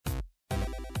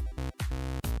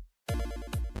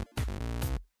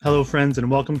Hello, friends,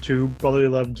 and welcome to Brotherly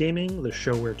Love Gaming, the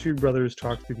show where two brothers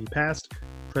talk through the past,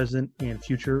 present, and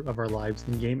future of our lives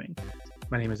in gaming.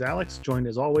 My name is Alex, joined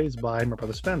as always by my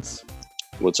brother Spence.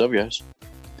 What's up, guys?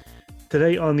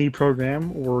 Today on the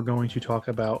program, we're going to talk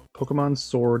about Pokemon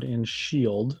Sword and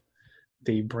Shield,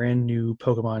 the brand new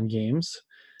Pokemon games,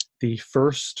 the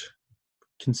first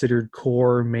considered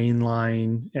core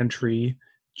mainline entry,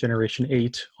 Generation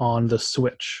 8, on the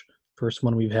Switch. First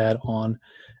one we've had on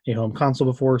a home console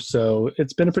before, so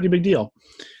it's been a pretty big deal.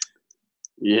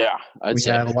 Yeah, I'd We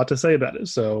say. have a lot to say about it,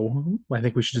 so I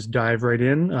think we should just dive right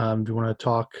in. Do you want to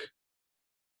talk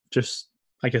just,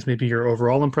 I guess, maybe your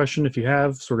overall impression, if you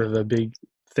have sort of a big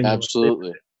thing?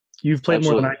 Absolutely. You've played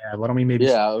more than I have. Why don't we maybe?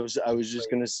 Yeah, I was just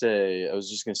gonna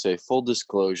say, full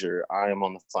disclosure, I am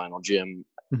on the final gym.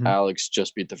 Mhm. Alex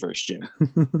just beat the first gym.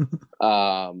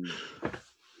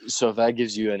 So if that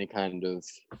gives you any kind of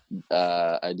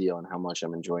idea on how much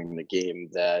I'm enjoying the game,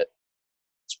 that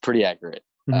it's pretty accurate.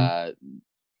 Mhm.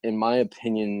 In my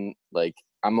opinion, like,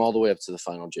 I'm all the way up to the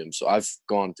final gym, so I've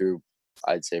gone through,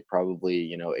 I'd say,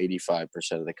 probably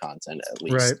 85% of the content at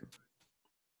least. Right.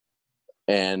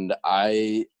 And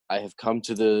I have come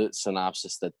to the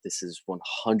synopsis that this is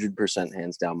 100%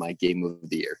 hands down my game of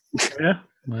the year. Yeah.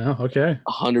 Well, okay.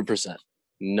 100%.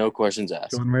 No questions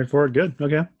asked. Going right for it. Good.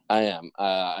 Okay. I am.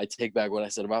 I take back what I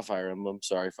said about Fire Emblem.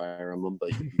 Sorry, Fire Emblem,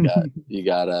 but you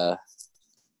got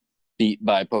beat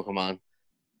by Pokemon.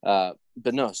 But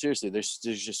no, seriously, there's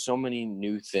just so many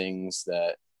new things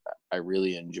that I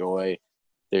really enjoy.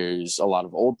 There's a lot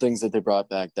of old things that they brought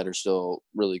back that are still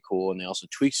really cool, and they also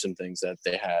tweaked some things that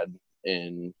they had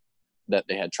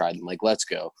tried in, like Let's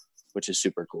Go, which is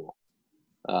super cool.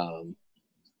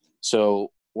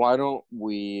 So why don't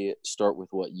we start with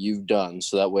what you've done,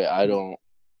 so that way I don't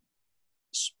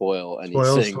spoil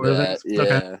anything.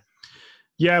 Okay.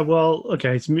 Yeah, well,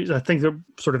 okay. I think that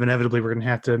sort of inevitably we're going to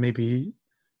have to maybe,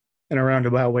 in a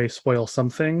roundabout way, spoil some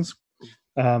things.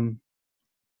 I'm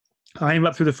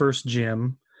up through the first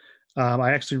gym.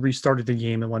 I actually restarted the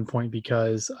game at one point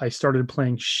because I started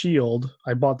playing Shield.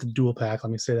 I bought the dual pack.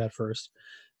 Let me say that first.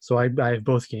 So I have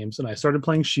both games, and I started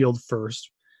playing Shield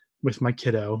first with my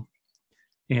kiddo,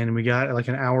 and we got like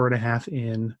an hour and a half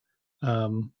in,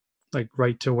 like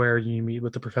right to where you meet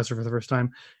with the professor for the first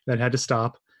time. That had to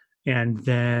stop, and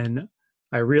then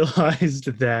I realized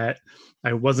that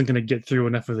I wasn't going to get through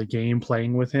enough of the game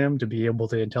playing with him to be able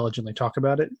to intelligently talk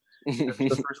about it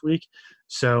the first week.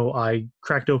 So I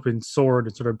cracked open Sword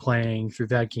and started playing through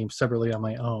that game separately on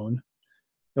my own.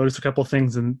 Noticed a couple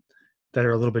things that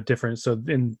are a little bit different. So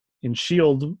in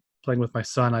Shield, playing with my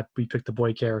son, we picked the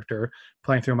boy character.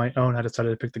 Playing through my own, I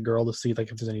decided to pick the girl to see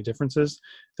like if there's any differences.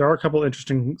 There are a couple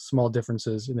interesting small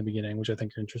differences in the beginning, which I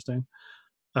think are interesting.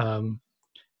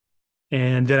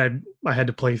 And then I had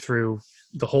to play through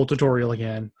the whole tutorial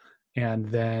again, and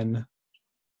then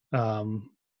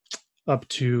up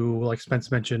to, like Spence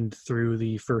mentioned, through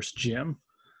the first gym,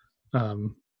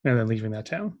 and then leaving that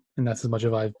town. And that's as much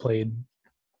as I've played.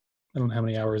 I don't know how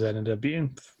many hours that ended up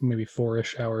being, maybe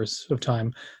 4-ish hours of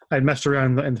time. I'd messed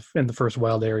around in the first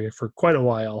wild area for quite a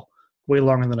while, way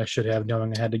longer than I should have,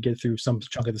 knowing I had to get through some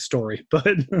chunk of the story.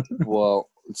 But well,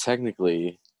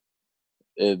 technically,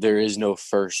 there is no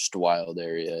first wild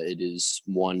area. It is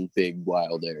one big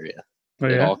wild area. oh,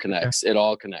 It yeah? all connects. Okay. It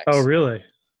all connects. Oh, really?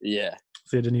 Yeah.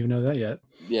 See, I didn't even know that yet.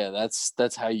 Yeah,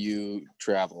 that's how you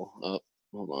travel. Oh,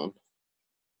 hold on.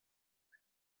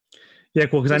 Yeah,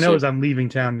 cool. Because I know as I'm leaving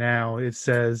town now, it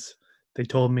says they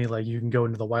told me like you can go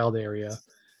into the wild area.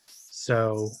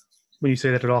 So when you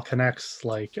say that it all connects,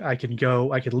 like I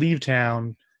could leave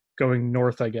town going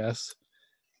north, I guess.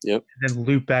 Yep. And then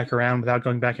loop back around without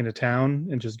going back into town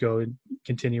and just go and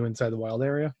continue inside the wild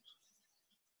area.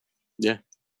 Yeah.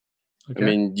 Okay. I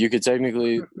mean, you could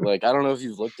technically, like, I don't know if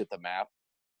you've looked at the map,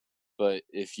 but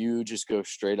if you just go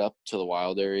straight up to the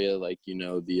wild area, like,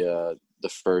 the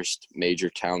first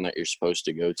major town that you're supposed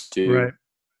to go to,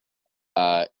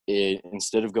 right.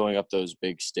 Instead of going up those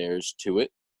big stairs to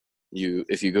it,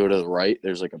 if you go to the right,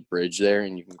 there's like a bridge there,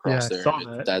 and you can cross Yeah, I there. saw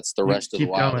And that. that's the You rest of the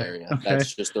keep wild going. area. Okay.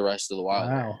 That's just the rest of the wild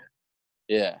area. Wow.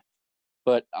 Yeah,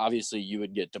 but obviously you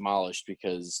would get demolished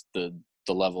because the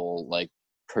level like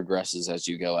progresses as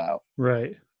you go out.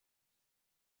 Right.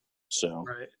 So,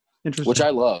 Right. Interesting. which I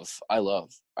love.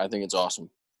 I think it's awesome.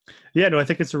 Yeah, no, I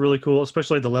think it's a really cool,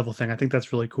 especially the level thing. I think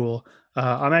that's really cool.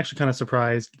 I'm actually kind of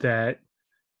surprised that,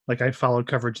 like, I followed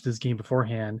coverage of this game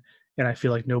beforehand, and I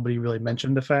feel like nobody really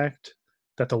mentioned the fact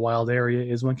that the wild area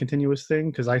is one continuous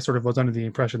thing, because I sort of was under the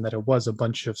impression that it was a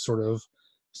bunch of sort of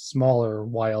smaller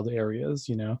wild areas,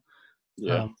 you know?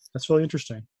 Yeah. That's really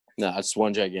interesting. No, it's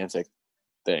one gigantic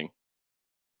thing.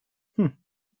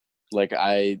 Like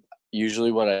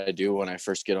usually what I do when I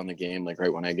first get on the game, like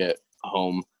right when I get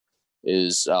home,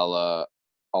 is I'll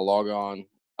log on,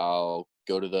 I'll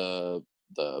go to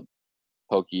the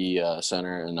Poke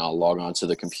Center, and I'll log on to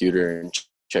the computer and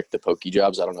check the Poke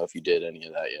jobs. I don't know if you did any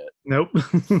of that yet. Nope.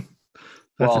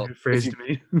 That's a Well, new phrase to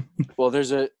me. well,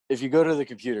 if you go to the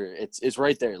computer, it's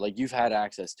right there. Like you've had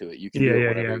access to it. You can do it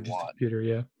whenever you Just want. computer,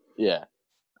 yeah. Yeah.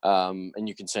 And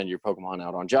you can send your Pokemon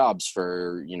out on jobs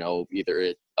for,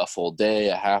 either a full day,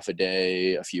 a half a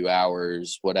day, a few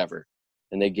hours, whatever.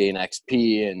 And they gain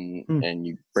XP and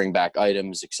you bring back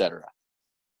items, etc.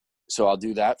 So I'll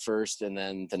do that first. And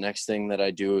then the next thing that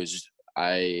I do is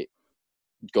I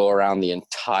go around the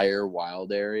entire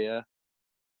wild area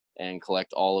and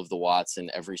collect all of the Watts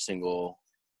in every single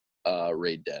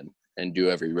raid den and do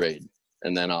every raid.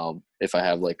 And then if I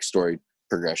have like story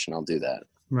progression, I'll do that.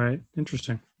 Right.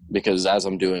 Interesting. Because as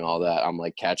I'm doing all that, I'm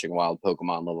like catching wild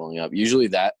Pokemon, leveling up. Usually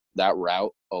that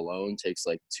route alone takes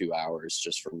like 2 hours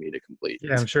just for me to complete.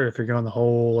 Yeah, I'm sure if you're going the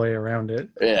whole way around it.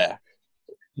 Yeah.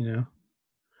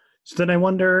 So then I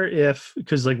wonder if,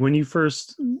 because like when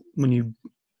you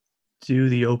do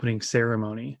the opening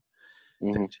ceremony,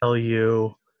 they tell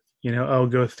you,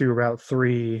 go through Route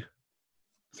 3,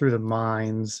 through the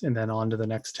mines, and then on to the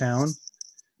next town.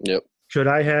 Yep. Should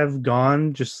I have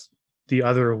gone just the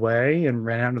other way and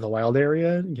ran out into the wild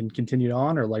area and continued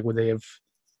on, or like would they have?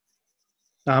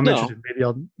 I'm interested.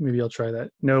 Maybe I'll try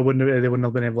that. No, they wouldn't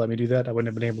have been able to let me do that. I wouldn't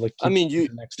have been able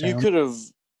to.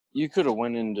 You could have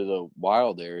went into the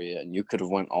wild area and you could have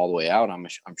went all the way out. I'm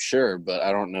sure, but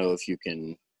I don't know if you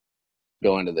can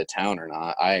go into the town or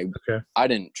not. I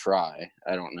didn't try.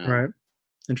 I don't know. Right.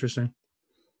 Interesting.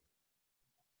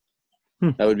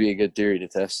 That would be a good theory to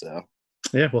test, though.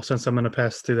 Yeah, well, since I'm going to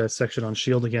pass through that section on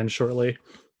Shield again shortly,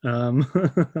 I'll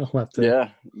have to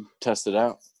test it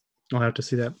out. I'll have to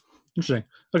see that. Interesting.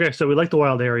 Okay, so we like the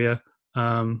wild area.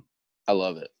 I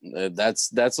love it.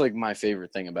 That's like my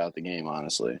favorite thing about the game,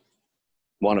 honestly.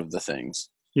 One of the things.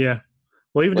 Yeah.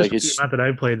 Well, even like just the amount that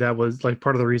I played, that was like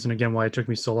part of the reason again why it took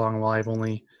me so long.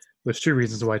 There's two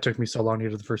reasons why it took me so long to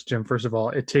get to the first gym. First of all,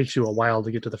 it takes you a while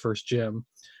to get to the first gym,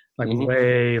 like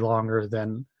way longer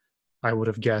than I would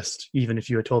have guessed, even if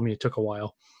you had told me it took a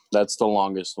while. That's the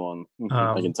longest one.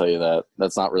 I can tell you that.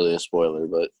 That's not really a spoiler,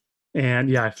 but. And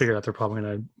yeah, I figured out they're probably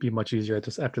going to be much easier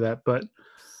after that. But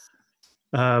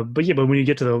when you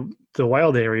get to the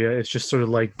wild area, it's just sort of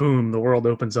like boom, the world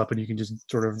opens up and you can just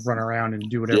sort of run around and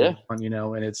do whatever you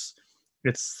want, and it's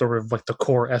sort of like the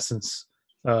core essence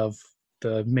of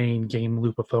the main game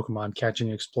loop of Pokemon: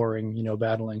 catching, exploring,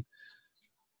 battling.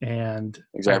 And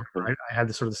exactly, I had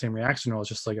the same reaction. I was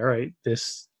just like, all right,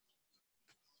 this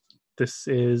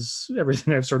is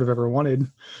everything I've sort of ever wanted.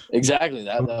 Exactly,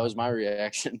 that was my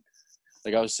reaction.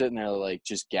 Like I was sitting there like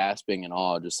just gasping in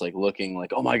awe, just like looking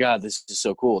like, oh my God, this is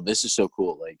so cool. This is so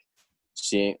cool. Like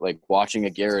watching a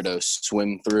Gyarados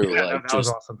swim through. Yeah, that was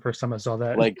awesome. First time I saw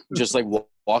that. Like just like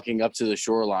walking up to the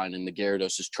shoreline and the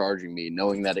Gyarados is charging me,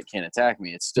 knowing that it can't attack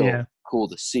me. It's still cool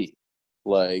to see.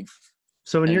 Like.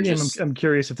 So in your game, I'm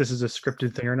curious if this is a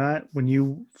scripted thing or not. When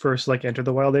you first enter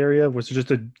the wild area, was there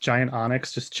just a giant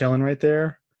Onix just chilling right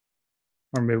there?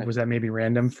 Or was that maybe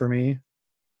random for me?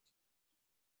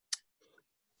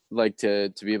 Like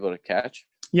to be able to catch?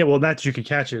 Yeah, well, not that you could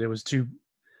catch it. It was too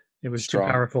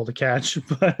powerful to catch.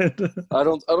 But I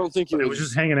don't think it was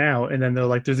just hanging out. And then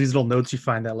there's these little notes you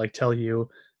find that tell you,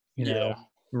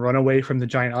 run away from the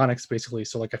giant Onix, basically.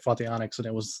 So I fought the Onix and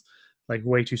it was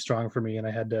way too strong for me, and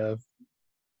I had to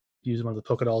use one of the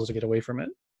Pokédolls to get away from it.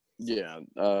 Yeah,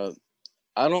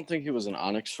 I don't think it was an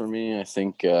Onix for me. I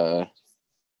think I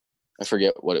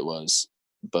forget what it was,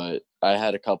 but I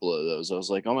had a couple of those. I was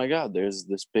like, oh my God, there's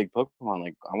this big Pokemon.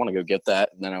 Like, I want to go get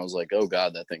that. And then I was like, oh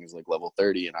God, that thing is level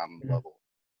 30 and I'm level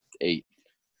 8.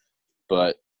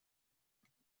 But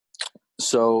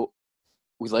so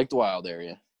we like the wild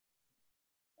area.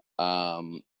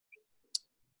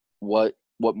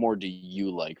 What more do you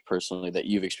like personally that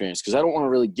you've experienced? Because I don't want to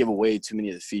really give away too many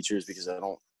of the features because I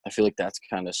feel like that's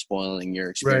kind of spoiling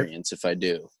your experience if I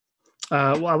do.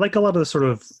 Well, I like a lot of the sort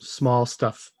of small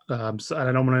stuff. So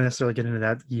I don't want to necessarily get into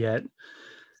that yet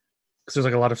because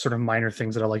there's a lot of sort of minor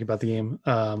things that I like about the game.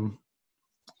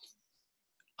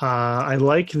 I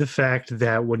like the fact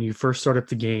that when you first start up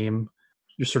the game,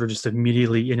 you're sort of just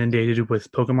immediately inundated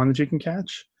with Pokemon that you can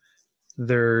catch.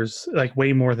 There's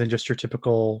way more than just your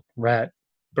typical rat,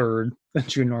 bird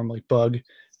that you can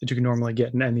normally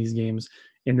get in these games.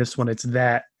 In this one, it's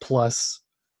that plus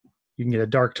you can get a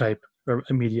dark type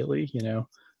immediately. You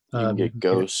can get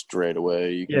ghost right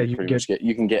away. You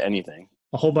can get anything,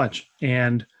 a whole bunch.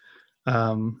 And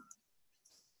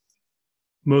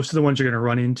most of the ones you're going to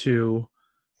run into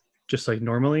just like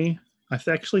normally.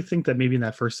 Actually think that maybe in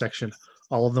that first section,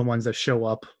 all of the ones that show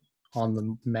up on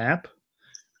the map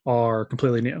are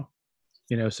completely new.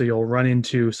 So you'll run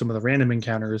into some of the random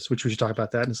encounters, which we should talk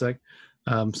about that in a sec.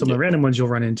 Some of the random ones you'll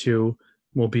run into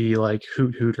will be like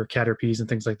Hoot Hoot or Caterpies and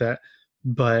things like that.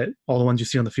 But all the ones you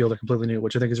see on the field are completely new,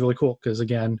 which I think is really cool because,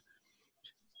 again,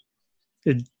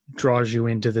 it draws you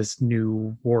into this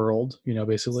new world,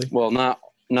 basically. Well, not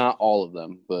all of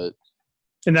them, but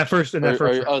in that first the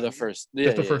first,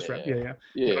 just the first rep. Yeah.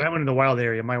 When I went in the wild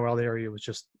area, my wild area was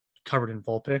just covered in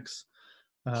Vulpix,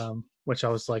 which I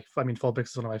was like, Vulpix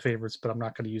is one of my favorites, but I'm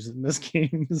not going to use it in this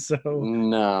game. So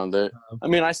no,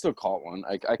 I still caught one.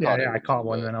 I caught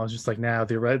one, and I was just like, now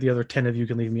the other 10 of you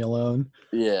can leave me alone.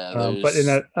 Yeah, but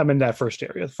I'm in that first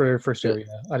area. Area,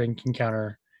 I didn't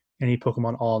encounter any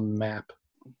Pokemon on the map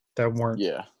that weren't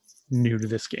new to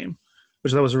this game,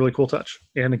 which that was a really cool touch.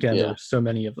 And again, there were so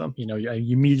many of them. You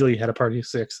immediately had a party of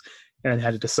 6 and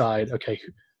had to decide, okay,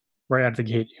 right out of the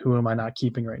gate, who am I not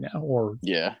keeping right now? Or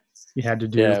you had to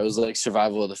do. Yeah, it was like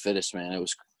survival of the fittest, man. It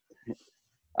was.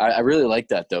 I really like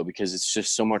that though because it's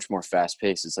just so much more fast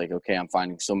paced. It's like, okay, I'm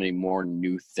finding so many more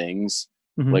new things.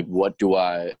 Mm-hmm. Like,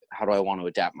 how do I want to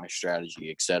adapt my strategy,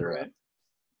 etc. Right.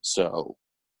 So,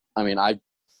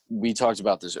 we talked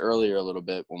about this earlier a little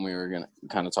bit when we were going to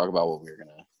kind of talk about what we were going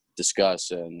to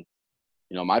discuss. And,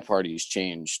 my party's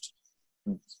changed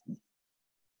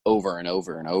over and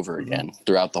over and over again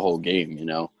throughout the whole game,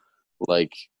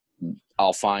 like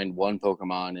I'll find one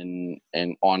Pokemon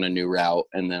and on a new route,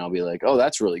 and then I'll be like, oh,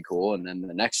 that's really cool. And then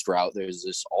the next route, there's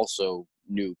this also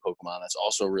new Pokemon that's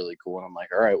also really cool. And I'm like,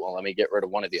 all right, well, let me get rid of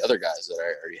one of the other guys that I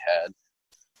already had.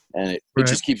 And it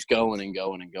just keeps going and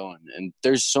going and going. And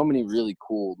there's so many really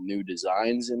cool new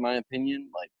designs, in my opinion.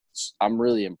 Like, I'm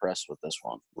really impressed with this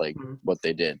one, like what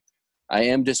they did. I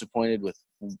am disappointed with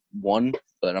one,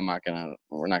 but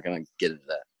we're not gonna get into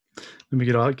that. Let me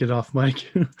get off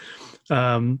mic.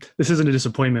 This isn't a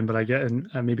disappointment, but I get, and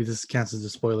maybe this counts as a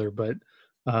spoiler, but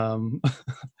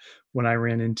when I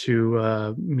ran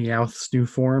into Meowth's new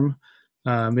form,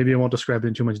 maybe I won't describe it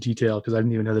in too much detail because I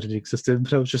didn't even know that it existed,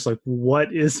 but I was just like,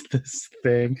 what is this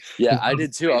thing? Yeah, I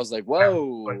did too. I was like,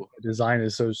 whoa. The design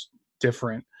is so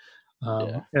different.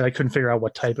 And I couldn't figure out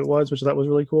what type it was, which I thought was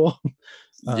really cool.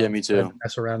 Yeah, me too. I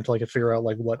mess around until I could figure out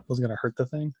like what was going to hurt the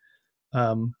thing.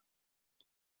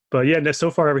 But yeah, so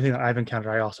far everything that I've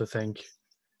encountered, I also think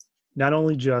not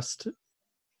only just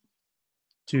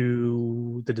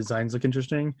do the designs look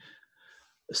interesting,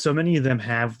 so many of them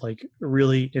have like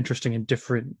really interesting and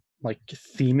different like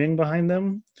theming behind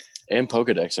them. And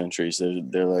Pokedex entries,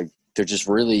 they're just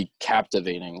really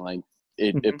captivating. Like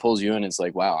it pulls you in. It's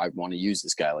like, wow, I want to use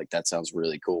this guy. Like that sounds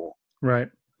really cool. Right.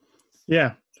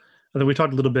 Yeah. I think we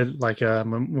talked a little bit like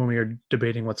when we were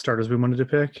debating what starters we wanted to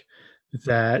pick,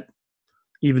 that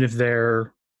even if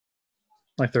they're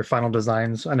like their final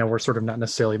designs, I know we're sort of not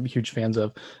necessarily huge fans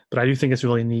of, but I do think it's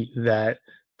really neat that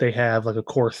they have like a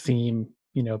core theme,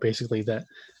 basically that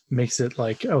makes it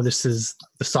like, oh, this is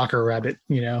the soccer rabbit,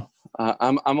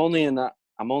 I'm only not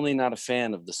a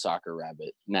fan of the soccer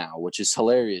rabbit now, which is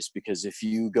hilarious because if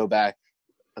you go back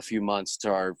a few months to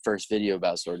our first video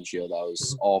about Sword and Shield, I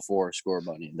was all for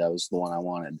Scorbunny. That was the one I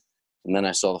wanted. And then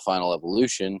I saw the final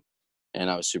evolution and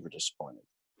I was super disappointed.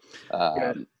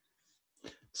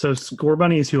 So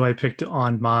Scorbunny is who I picked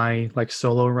on my like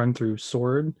solo run through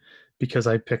Sword because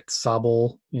I picked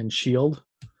Sobble in Shield.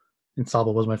 And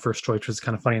Sobble was my first choice, which is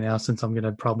kind of funny now since I'm going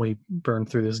to probably burn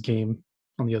through this game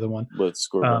on the other one. But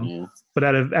Scorbunny, But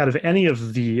out of any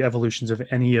of the evolutions of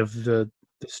any of the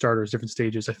starters, different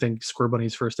stages, I think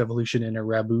Scorbunny's first evolution in a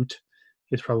Raboot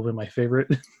is probably my favorite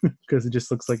because it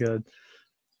just looks like a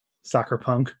soccer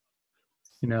punk,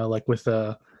 like with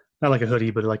not like a hoodie,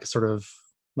 but like a sort of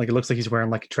like it looks like he's wearing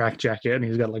like a track jacket and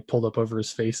he's got like pulled up over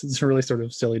his face. It's a really sort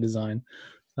of silly design,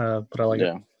 but I like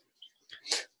it.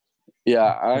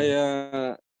 Yeah,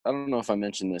 I don't know if I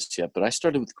mentioned this yet, but I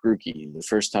started with Grookey the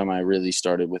first time I really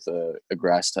started with a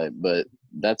grass type, but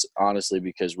that's honestly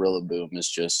because Rillaboom is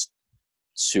just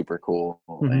super cool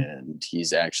and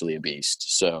he's actually a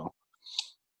beast. So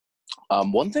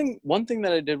one thing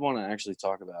that I did want to actually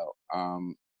talk about,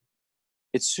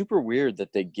 it's super weird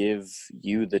that they give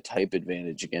you the type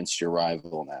advantage against your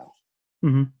rival now.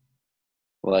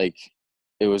 Like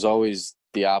it was always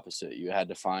the opposite. You had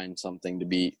to find something to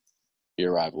beat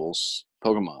your rival's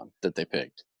Pokemon that they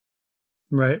picked.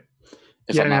 Right.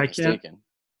 If I'm not mistaken.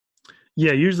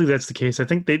 Yeah, usually that's the case. I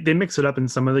think they mix it up in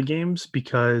some of the games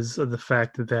because of the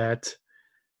fact that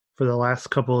for the last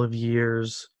couple of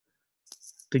years,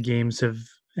 the games have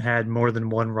had more than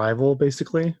one rival,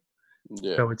 basically.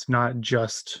 Yeah. So it's not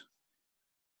just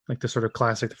like the sort of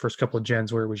classic, the first couple of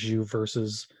gens where it was you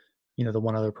versus, the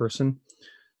one other person.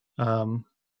 Um,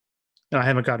 and I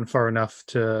haven't gotten far enough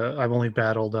to. I've only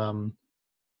battled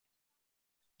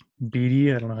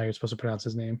Beatty. I don't know how you're supposed to pronounce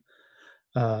his name.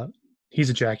 Uh, he's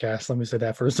a jackass. Let me say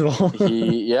that first of all.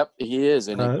 He is,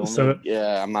 and it So only,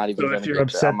 yeah, I'm not even so gonna if you're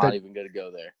get there. I'm upset not that even gonna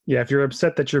go there. yeah, if you're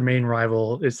upset that your main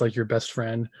rival is like your best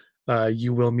friend,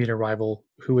 you will meet a rival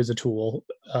who is a tool.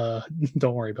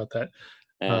 Don't worry about that.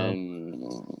 Um,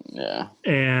 And yeah,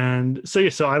 and so yeah,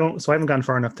 so I haven't gotten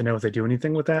far enough to know if they do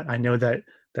anything with that. I know that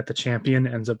the champion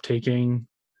ends up taking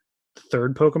the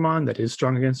third Pokemon that is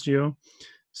strong against you.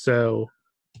 So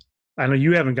I know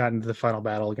you haven't gotten to the final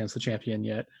battle against the champion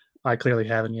yet. I clearly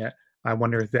haven't yet. I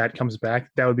wonder if that comes back.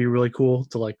 That would be really cool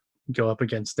to like go up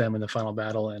against them in the final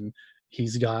battle, and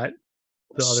he's got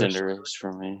the other. Cinderace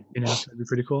for me. That'd be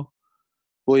pretty cool.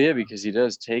 Well, yeah, because he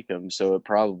does take them, so it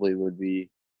probably would be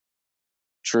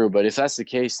true. But if that's the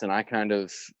case, then I kind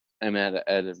of am at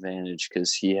advantage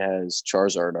because he has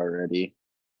Charizard already,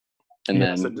 and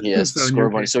Yeah. So, then he has the so in your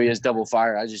Scorbunny, case, so he has double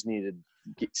fire. I just need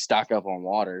to stock up on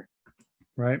water.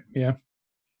 right? Yeah.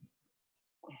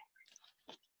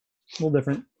 A little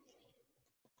different.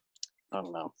 I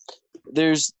don't know.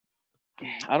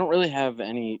 I don't really have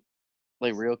any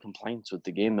like real complaints with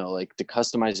the game though. Like the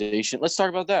customization. Let's talk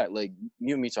about that. Like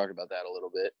you and me talked about that a little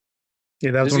bit.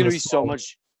 Yeah, that was This is one of gonna the be so small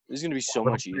much. This is gonna be so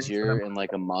little much things that I'm. easier in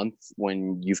like a month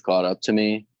when you've caught up to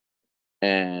me,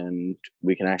 and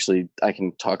I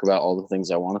can talk about all the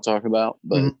things I want to talk about.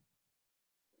 But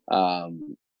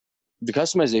Mhm. the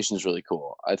customization is really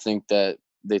cool. I think that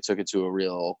they took it to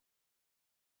a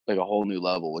whole new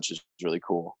level, which is really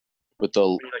cool. With the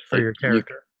Like for like your you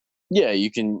character, yeah,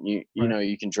 you right? know,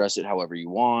 you can dress it however you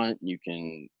want. You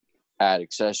can add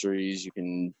accessories. You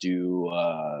can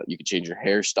change your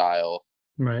hairstyle.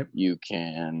 Right. You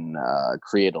can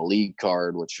create a league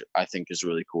card, which I think is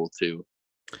really cool too.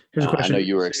 Here's a I know question.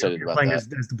 you were So excited you're about playing that.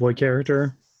 as the boy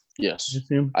character, I Yes,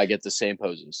 assume. I get the same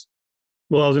poses.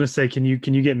 Well, I was gonna say, can you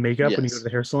get makeup when you go to Yes, the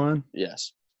hair salon?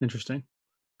 yes, Interesting,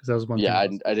 because that was one yeah.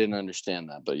 thing I I was. didn't understand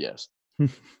that, but yes.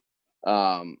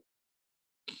 Um,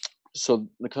 so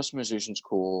the customization's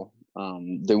cool.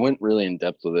 They went really in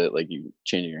depth with it, like you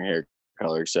changing your hair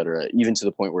color, etc. Even to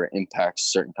the point where it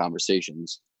impacts certain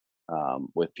conversations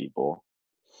with people.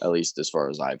 At least as far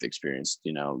as I've experienced,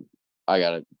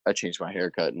 I changed my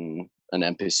haircut and an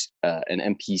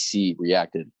NPC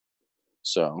reacted.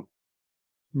 So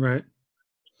Right.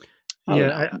 I don't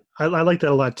know. Yeah, I like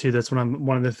that a lot too. That's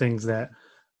one of the things that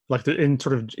like in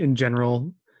sort of in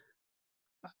general,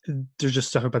 there's just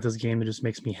stuff about this game that just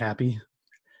makes me happy.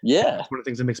 Yeah, That's one of the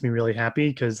things that makes me really happy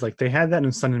because like they had that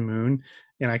in Sun and Moon,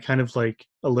 and I kind of like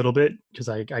a little bit because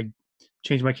I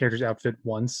changed my character's outfit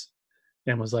once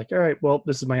and was like, all right, well,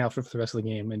 this is my outfit for the rest of the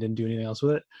game, and didn't do anything else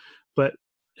with it. But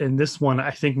in this one,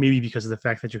 I think maybe because of the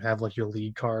fact that you have like your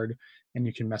league card and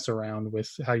you can mess around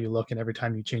with how you look, and every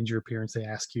time you change your appearance, they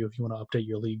ask you if you want to update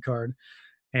your league card.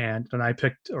 And I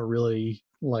picked a really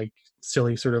like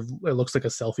silly sort of it looks like a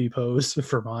selfie pose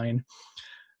for mine.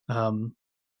 Um,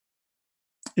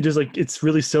 it is like it's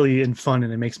really silly and fun,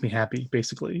 and it makes me happy.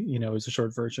 Basically, is a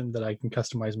short version that I can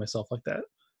customize myself like that.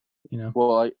 You know.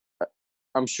 well,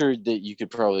 I'm sure that you could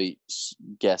probably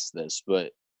guess this,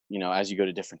 but as you go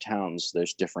to different towns,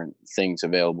 there's different things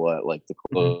available at like the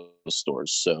Mhm. clothes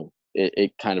stores. So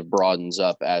it kind of broadens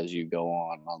up as you go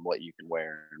on what you can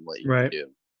wear and what you can Right.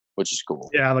 do, which is cool.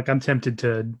 Yeah, like I'm tempted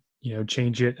to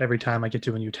change it every time I get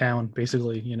to a new town.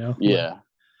 Basically, like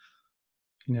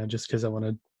Yeah, just because I want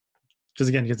to, just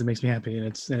again because it makes me happy, and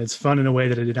it's fun in a way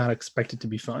that I did not expect it to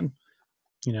be fun.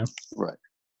 You know. right.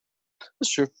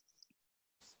 That's true.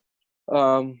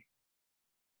 Um,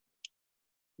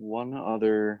 One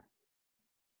other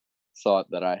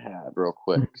thought that I had real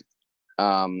quick,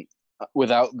 um,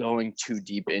 without going too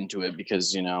deep into it,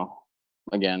 because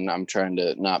again, I'm trying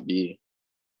to not be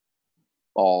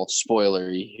all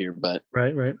spoilery here, but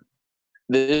Right. Right.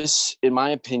 this, in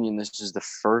my opinion, this is the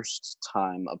first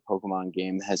time a Pokemon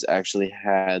game has actually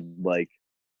had like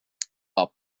a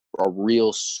a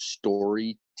real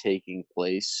story taking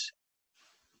place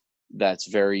that's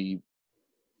very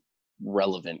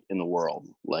relevant in the world.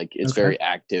 Like it's Okay. very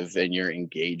active and you're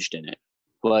engaged in it.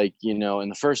 Like, in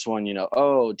the first one,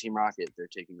 oh, Team Rocket, they're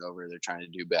taking over, they're trying to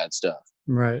do bad stuff.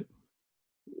 Right.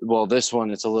 Well, this one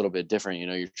it's a little bit different.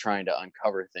 You're trying to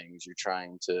uncover things, you're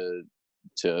trying to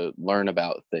learn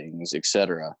about things,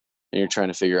 etc. And you're trying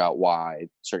to figure out why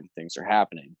certain things are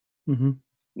happening. Hmm.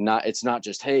 It's not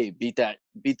just, hey, beat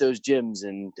those gyms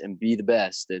and be the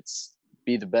best. It's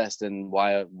be the best, and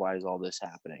why is all this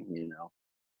happening,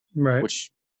 Right.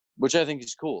 which which I think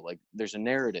is cool. Like there's a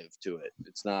narrative to it.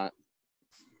 It's not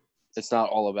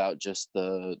all about just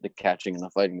the catching and the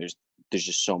fighting. There's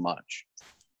just so much.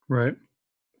 Right.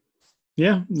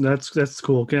 Yeah, that's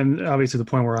cool. And obviously, the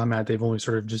point where I'm at, they've only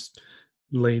sort of just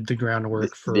laid the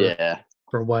groundwork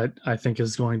for what I think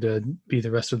is going to be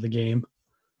the rest of the game.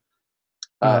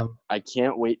 I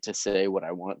can't wait to say what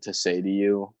I want to say to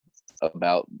you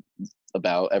about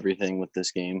everything with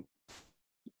this game,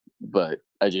 but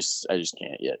I just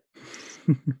can't yet.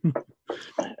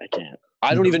 I can't.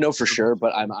 I don't even know for sure,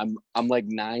 but I'm like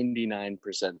 99%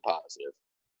 positive.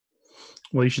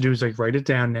 What you should do is like write it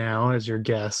down now as your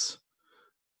guess.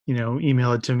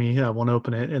 Email it to me. I won't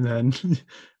open it, and then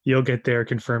you'll get there,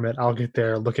 confirm it. I'll get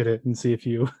there, look at it, and see if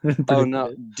you. Oh no!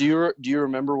 It. Do you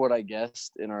remember what I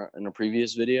guessed in a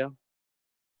previous video?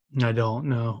 I don't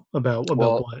know about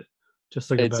what.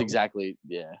 Just like it's exactly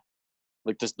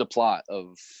like just the plot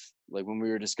of like when we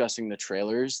were discussing the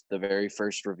trailers, the very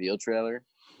first reveal trailer.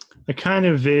 I kind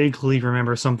of vaguely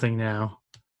remember something now.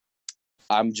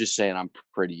 I'm just saying I'm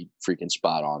pretty freaking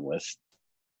spot on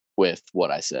with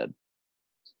what I said.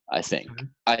 I think.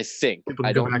 I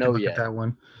don't know yet. That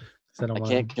one. I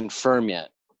can't confirm yet,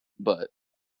 but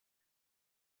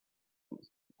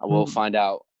I will find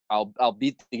out. I'll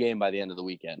beat the game by the end of the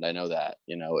weekend. I know that.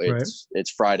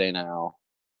 It's Friday now.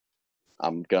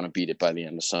 I'm gonna beat it by the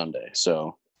end of Sunday.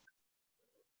 So.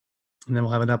 And then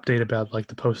we'll have an update about like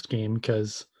the post game,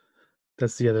 because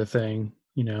that's the other thing.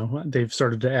 They've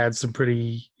started to add some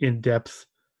pretty in-depth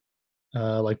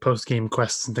like post-game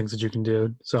quests and things that you can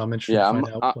do. So I'm interested to find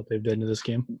out what they've done to this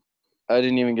game. I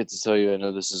didn't even get to tell you. I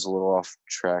know this is a little off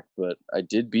track, but I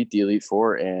did beat the Elite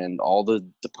Four, and all the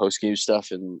post-game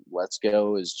stuff in Let's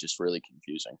Go is just really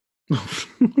confusing.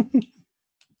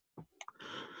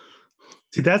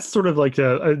 See, that's sort of like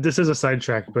this is a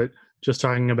sidetrack, but just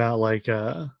talking about like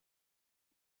I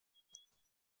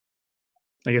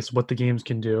guess what the games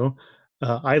can do.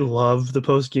 I love the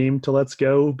post game to Let's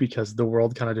Go, because the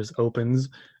world kind of just opens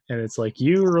and it's like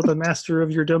you're the master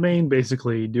of your domain,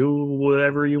 basically. Do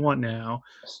whatever you want now.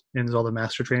 And there's all the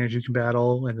master trainers you can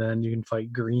battle, and then you can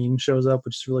fight. Green shows up,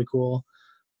 which is really cool.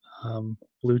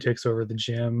 Blue takes over the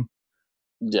gym.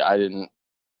 Yeah,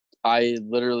 I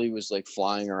literally was like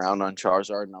flying around on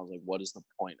Charizard, and I was like, what is the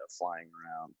point of flying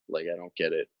around? Like, I don't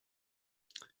get it.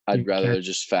 I'd rather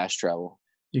just fast travel.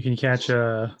 You can catch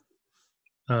Zapdos,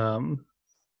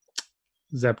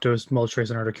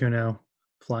 Moltres, and Articuno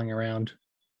flying around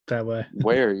that way.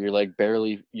 Where you're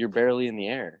barely in the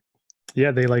air.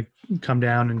 Yeah, they like come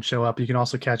down and show up. You can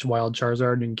also catch Wild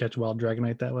Charizard, and you can catch Wild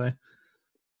Dragonite that way.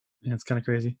 Yeah, it's kind of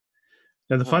crazy.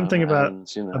 Now the fun thing about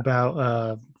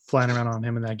flying around on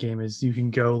him in that game is you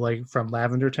can go like from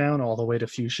Lavender Town all the way to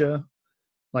Fuchsia,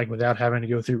 like without having to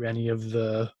go through any of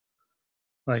the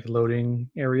like loading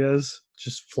areas.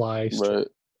 Just fly straight.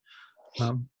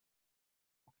 Right.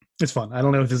 It's fun. I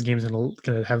don't know if this game's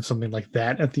gonna have something like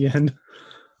that at the end,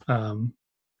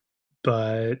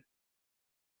 but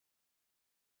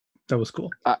that was cool.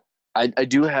 I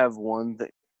do have one thing.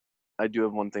 I do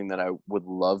have one thing that I would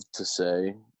love to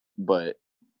say, but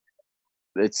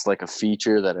it's like a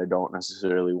feature that I don't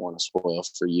necessarily want to spoil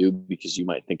for you, because you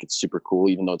might think it's super cool,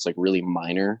 even though it's like really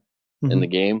minor in the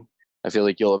game. I feel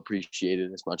like you'll appreciate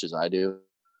it as much as I do.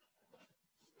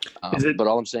 But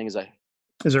all I'm saying is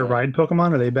Is there Ride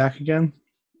Pokemon? Are they back again?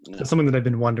 No. That's something that I've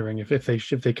been wondering if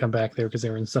they come back there, because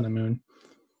they were in Sun and Moon.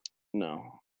 No.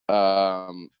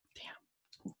 Damn.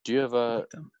 Do you have I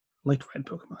liked Ride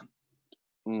Pokemon.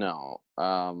 No.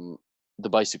 The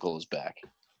bicycle is back.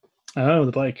 Oh,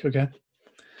 the bike. Okay.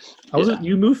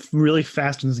 You move really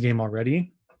fast in this game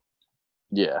already.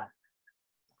 Yeah.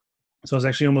 So I was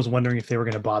actually almost wondering if they were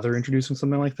going to bother introducing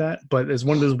something like that. But it's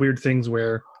one of those weird things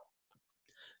where,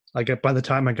 like, by the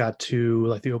time I got to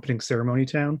like the opening ceremony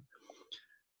town,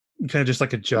 you kind of just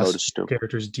like adjust the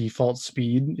character's default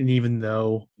speed. And even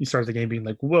though you start the game being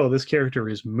like, "Whoa, this character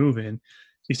is moving,"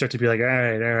 you start to be like, "All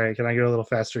right, can I go a little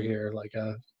faster here?" Like,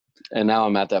 And now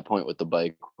I'm at that point with the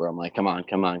bike where I'm like, "Come on."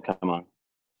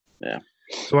 Yeah.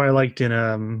 So I liked in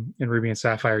Ruby and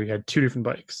Sapphire, you had two different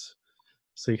bikes.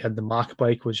 So you had the Mach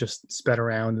bike, was just sped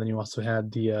around, and then you also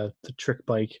had the trick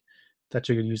bike that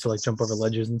you could use to like jump over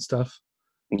ledges and stuff.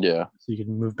 Yeah. So you could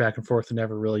move back and forth and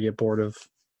never really get bored of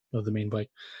the main bike.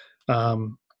 But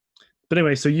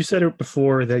anyway, so you said it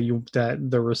before that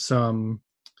there were some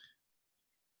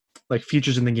like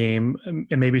features in the game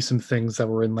and maybe some things that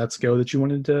were in Let's Go that you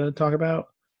wanted to talk about.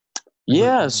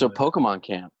 Yeah. So Pokemon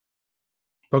Camp.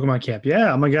 Pokemon Camp.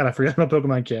 Yeah. Oh my God. I forgot about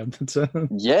Pokemon Camp.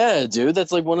 Yeah, dude.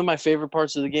 That's like one of my favorite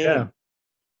parts of the game. Yeah.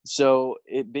 So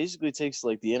it basically takes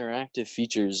like the interactive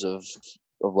features of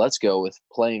Let's Go with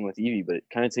playing with Eevee, but it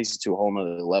kind of takes it to a whole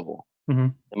nother level, Hmm.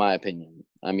 in my opinion.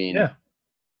 I mean, Yeah.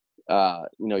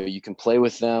 you can play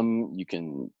with them. You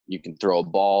can throw a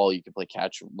ball. You can play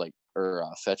catch or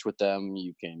fetch with them.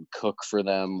 You can cook for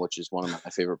them, which is one of my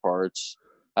favorite parts.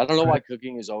 I don't know why Right.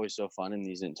 cooking is always so fun in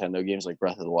these Nintendo games like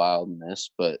Breath of the Wild and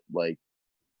this, but like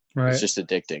it's Right. just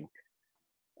addicting.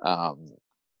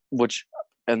 Which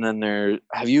and then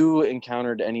have you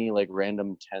encountered any like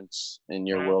random tents in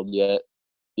your world yet?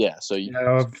 Yeah, so Yeah,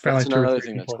 I've found that's like two or another three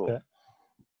thing that's people like cool.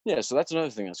 that. Yeah, so that's another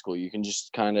thing that's cool. You can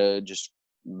just kind of just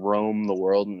roam the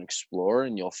world and explore,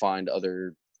 and you'll find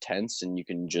other tents, and you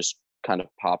can just kind of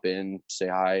pop in, say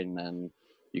hi, and then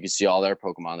you can see all their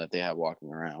Pokemon that they have walking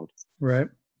around. Right.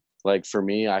 Like for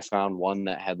me, I found one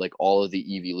that had like all of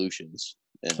the evolutions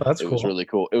in Oh, it. that's It was cool. really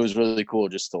cool. It was really cool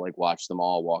just to like watch them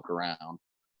all walk around.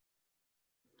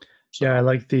 Yeah, So I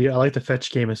like the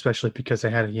fetch game, especially because I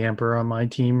had a Yamper on my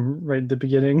team right at the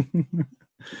beginning.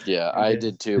 yeah, And I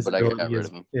did too, his but I got ability rid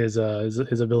of him.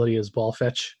 his ability is ball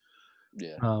fetch.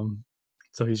 Yeah, Um,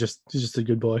 so he's just a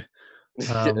good boy.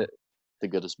 Um, the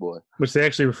goodest boy. which they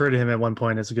actually refer to him at one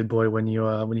point as a good boy when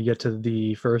you get to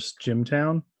the first gym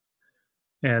town,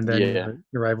 and then Yeah,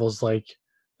 your rival's like,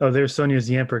 "Oh, there's Sonia's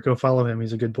Yamper. Go follow him.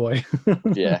 He's a good boy."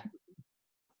 yeah,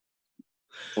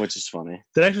 which is funny.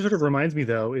 That actually sort of reminds me,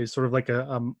 though, is sort of like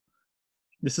a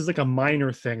this is like a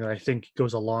minor thing that I think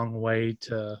goes a long way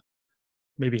to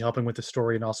maybe helping with the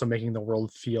story and also making the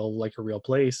world feel like a real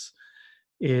place.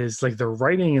 Is like the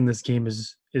writing in this game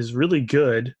is really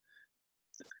good,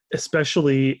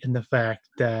 especially in the fact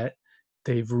that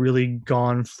they've really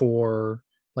gone for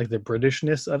like the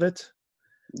Britishness of it.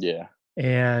 Yeah.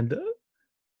 And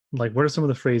like, what are some of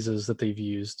the phrases that they've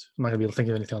used? I'm not gonna be able to think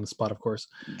of anything on the spot, of course.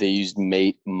 They used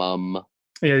mate, mum.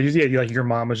 Yeah, like your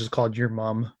mom is just called your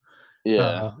mom.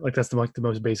 Yeah. Like that's the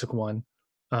most basic one.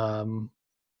 Um,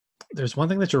 there's one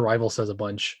thing that your rival says a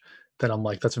bunch that I'm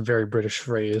like, that's a very British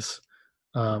phrase.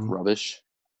 Um, Rubbish.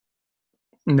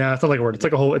 no, it's not like a word. It's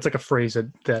like a phrase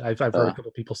that I've heard a Uh, couple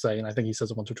people say, and I think he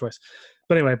says it once or twice.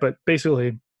 But anyway, but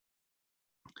basically,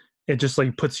 it just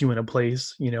like puts you in a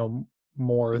place,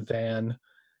 more than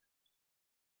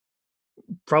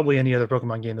probably any other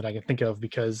Pokemon game that I can think of,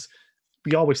 because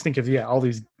we always think of, yeah, all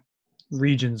these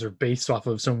regions are based off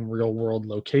of some real world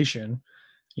location,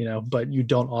 but you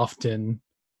don't often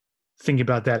think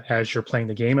about that as you're playing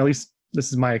the game. At least this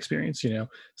is my experience.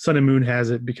 Sun and Moon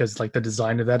has it because like the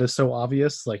design of that is so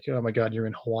obvious. Like, oh my god, you're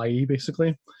in Hawaii,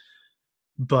 basically.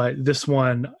 But this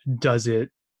one does it,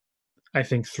 I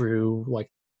think, through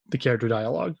like the character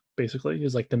dialogue. Basically,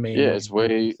 is like the main yeah, way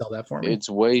to sell that for me. it's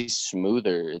way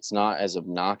smoother. It's not as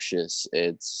obnoxious.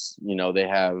 They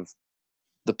have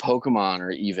the Pokemon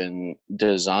are even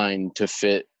designed to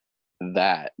fit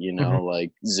that, Mhm.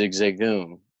 like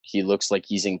Zigzagoon. He looks like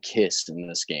he's in Kiss in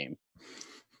this game.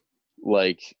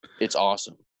 Like, it's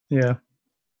awesome. Yeah.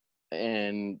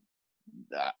 And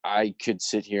I could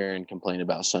sit here and complain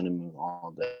about Sun and Moon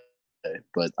all day,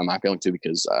 but I'm not going to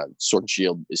because Sword and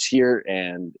Shield is here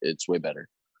and it's way better.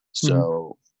 Mhm.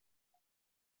 So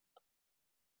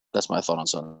that's my thought on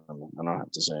Sun and Moon. I don't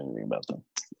have to say anything about them.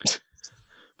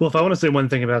 Well, if I want to say one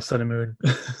thing about Sun and Moon,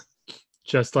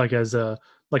 just like as a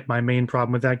like my main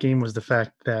problem with that game was the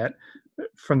fact that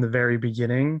from the very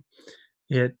beginning,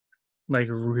 it like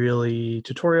really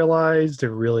tutorialized. It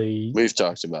really, We've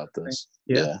talked about this.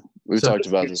 yeah. Yeah, we've So talked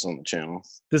about this on the channel.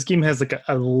 this game has like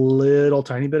a little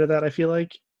tiny bit of that. I feel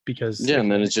like because Yeah, and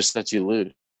then again, it just lets you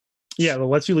lose. yeah, it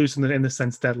lets you loose in the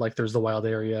sense that like there's the wild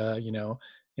area,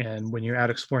 and when you're out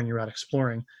exploring, you're out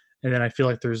exploring. And then I feel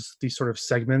like there's these sort of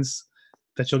segments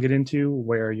that you'll get into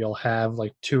where you'll have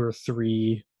like two or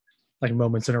three like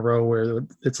moments in a row where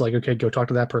it's like, okay, go talk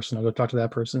to that person, I'll go talk to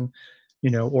that person,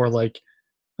 or like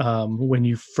when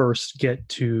you first get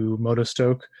to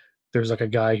Motostoke, there's like a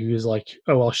guy who's like,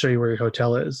 oh, I'll show you where your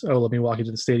hotel is. Oh, let me walk you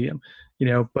to the stadium,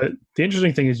 But the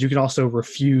interesting thing is you can also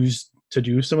refuse to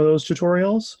do some of those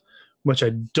tutorials, which I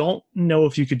don't know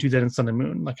if you could do that in Sun and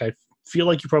Moon. Like I feel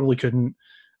like you probably couldn't.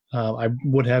 I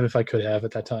would have if I could have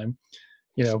at that time,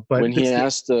 But When he this game,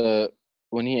 asked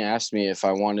when he asked me if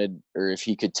I wanted or if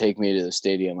he could take me to the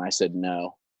stadium, I said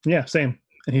no. yeah, same.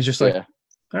 And he's just like, Yeah.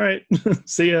 all right,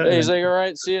 see ya. Hey, And he's then like, all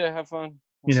right, see ya, have fun.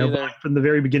 I'll see you But there. like from the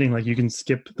very beginning, like you can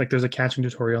skip, like there's a catching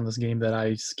tutorial in this game that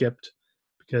I skipped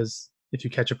because if you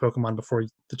catch a Pokemon before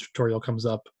the tutorial comes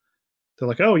up, they're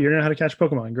like, oh, you know how to catch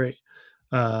Pokemon. Great.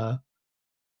 Uh,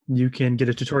 you can get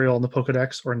a tutorial on the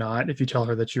Pokedex or not if you tell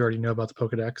her that you already know about the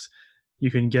Pokedex. You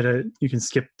can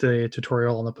skip the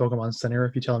tutorial on the Pokemon Center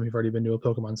if you tell them you've already been to a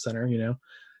Pokemon Center,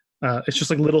 It's just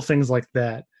like little things like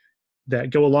that that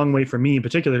go a long way for me, in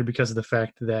particular because of the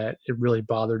fact that it really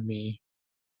bothered me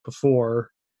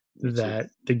before Me too. that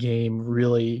the game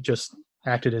really just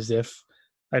acted as if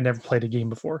I never played a game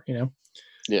before.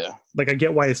 Yeah. Like I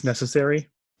get why it's necessary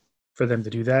for them to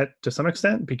do that to some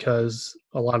extent because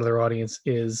a lot of their audience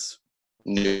is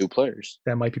New players.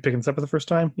 that might be picking this up for the first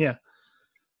time. Yeah,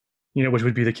 which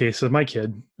would be the case with my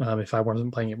kid if I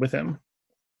wasn't playing it with him.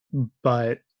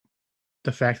 But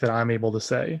the fact that I'm able to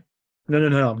say,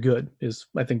 no, I'm good is,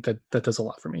 I think that does a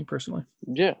lot for me personally.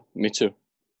 Yeah, me too.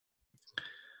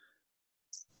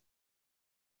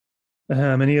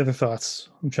 Any other thoughts?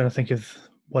 I'm trying to think of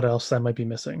what else I might be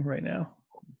missing right now.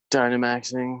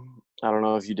 Dynamaxing. I don't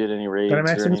know if you did any raids or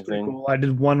Dynamaxing was pretty anything. cool. I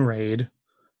did one raid.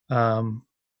 Um,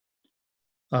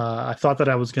 I thought that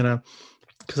I was gonna,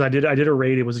 because I did a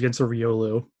raid. It was against a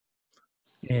Riolu,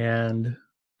 and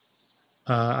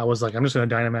I was like, I'm just gonna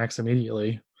Dynamax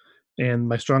immediately. And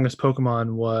my strongest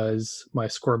Pokemon was my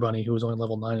Scorbunny, who was only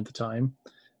level 9 at the time.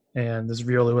 And this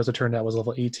Riolu, as it turned out, was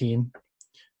level 18.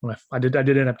 When I did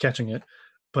end up catching it,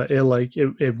 but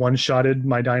it one shotted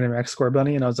my Dynamax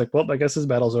Scorbunny, and I was like, well, I guess this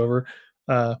battle's over.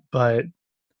 But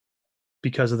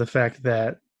because of the fact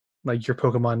that like your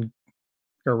Pokemon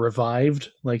are revived,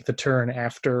 like the turn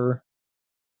after,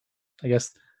 I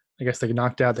guess they get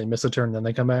knocked out, they miss a turn, then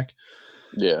they come back.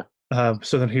 Yeah.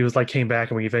 So then he was like came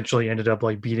back, and we eventually ended up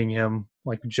like beating him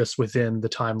like just within the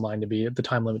timeline to be the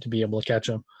time limit to be able to catch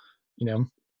him.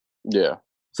 Yeah.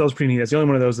 So that was pretty neat. That's the only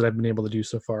one of those that I've been able to do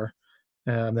so far.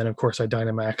 And then of course I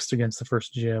Dynamaxed against the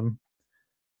first gym,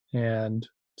 and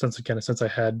since I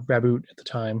had Raboot at the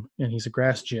time, and he's a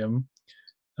grass gym,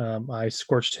 I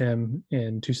scorched him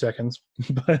in 2 seconds.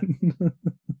 But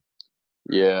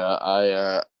Yeah,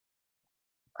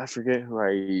 I forget who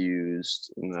I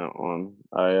used in that one.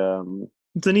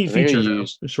 it's a neat I think I feature, though,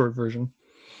 used the short version.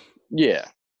 yeah.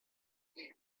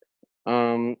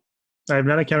 Um I have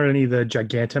not encountered any of the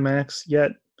Gigantamax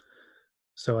yet,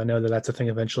 so I know that that's a thing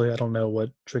eventually. I don't know what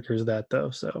triggers that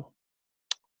though, so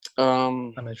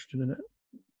um I'm interested in it.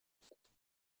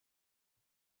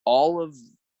 all of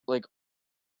like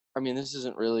I mean this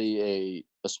isn't really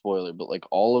a spoiler, but like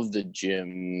all of the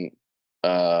gym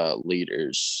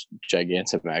leaders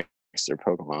Gigantamax their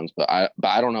Pokemons, but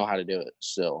I don't know how to do it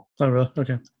still. Oh, really?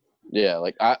 Okay. Yeah,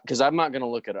 like because I'm not gonna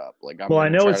look it up. Like I'm Well, I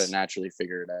gonna know try to it's naturally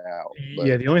figure it out. yeah.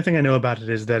 But The only thing I know about it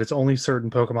is that it's only certain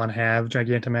Pokemon have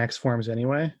Gigantamax forms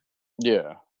anyway.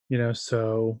 yeah,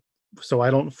 So I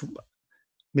don't.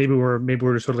 Maybe we're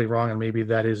just totally wrong, and maybe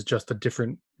that is just a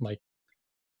different like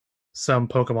some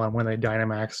Pokemon when they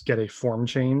Dynamax get a form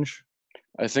change.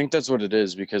 I think that's what it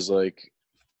is because like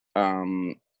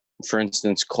um for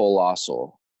instance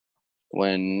Colossal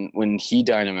when he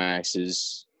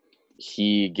Dynamaxes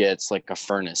he gets like a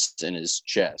furnace in his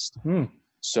chest. Hmm.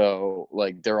 So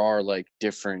like there are like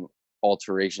different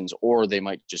alterations or they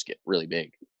might just get really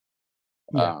big.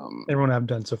 Yeah, everyone I've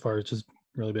done so far is just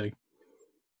really big.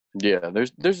 Yeah,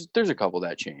 there's a couple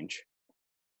that change.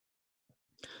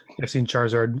 I've seen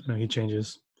Charizard. He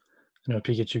changes. I know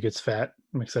Pikachu gets fat.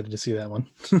 I'm excited to see that one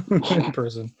in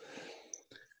person.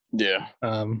 Yeah.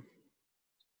 And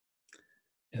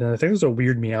I think there's a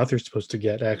weird Meowth you're supposed to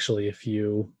get actually if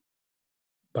you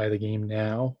buy the game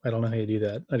now. I don't know how you do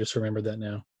that. I just remembered that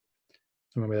now.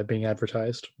 I remember that being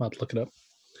advertised. I'll have to look it up.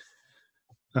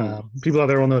 People out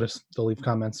there will notice. They'll leave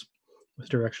comments with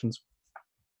directions.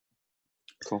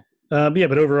 Cool.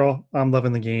 But overall, I'm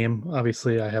loving the game.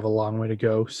 Obviously, I have a long way to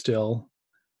go still.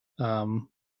 Game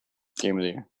of the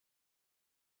year.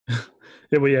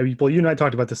 Well, you and I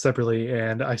talked about this separately,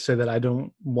 and I said that I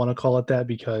don't want to call it that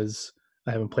because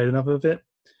I haven't played enough of it.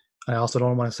 I also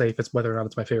don't want to say if it's whether or not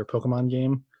it's my favorite Pokemon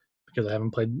game because I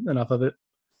haven't played enough of it.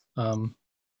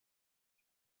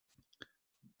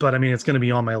 But I mean, it's going to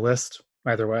be on my list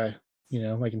either way.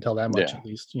 I can tell that much at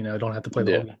least. I don't have to play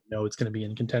the whole game. It's going to be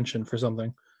in contention for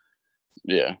something.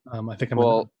 Yeah. I think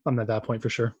I'm at that point for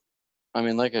sure. I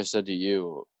mean, like I said to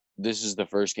you, this is the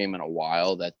first game in a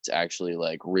while that's actually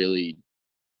like really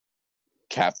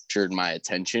captured my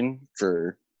attention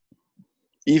for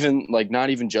even like not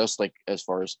even just like as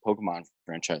far as Pokemon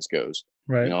franchise goes.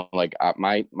 Right. Like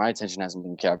my attention hasn't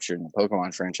been captured in the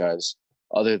Pokemon franchise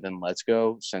other than Let's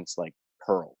Go since like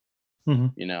Pearl.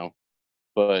 Mm-hmm.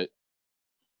 But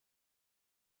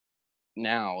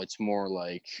now it's more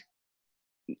like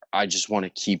I just want to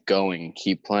keep going,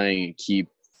 keep playing, and keep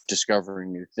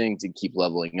discovering new things and keep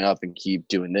leveling up and keep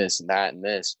doing this and that and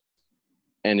this.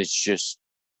 And it's just,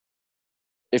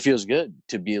 it feels good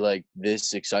to be like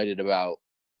this excited about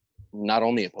not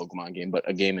only a Pokemon game, but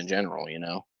a game in general,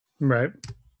 Right.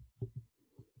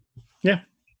 Yeah.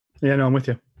 Yeah, no, I'm with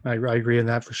you. I agree in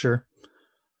that for sure.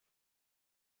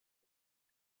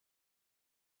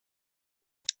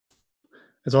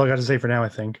 that's all I got to say for now, I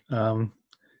think.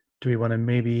 Do we want to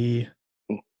maybe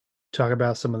talk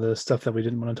about some of the stuff that we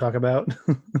didn't want to talk about?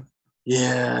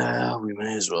 Yeah, we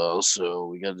may as well. So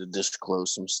we got to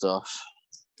disclose some stuff.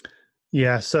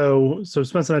 Yeah, so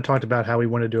Spencer and I talked about how we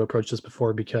wanted to approach this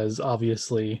before because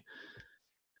obviously,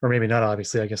 or maybe not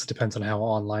obviously, I guess it depends on how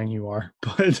online you are,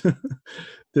 but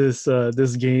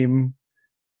this game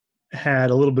had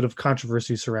a little bit of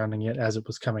controversy surrounding it as it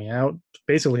was coming out,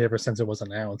 basically ever since it was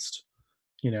announced,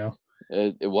 you know.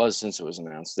 It was since it was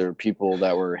announced. There were people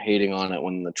that were hating on it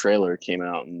when the trailer came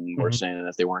out and were Mhm. saying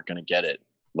that they weren't going to get it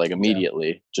like Yeah.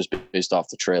 immediately just based off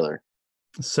the trailer.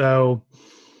 So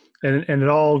and it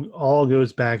all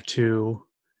goes back to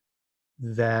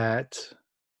that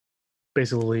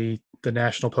basically the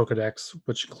national Pokedex,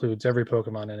 which includes every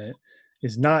Pokemon in it,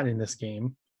 is not in this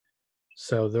game.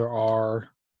 So there are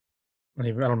I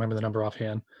don't remember the number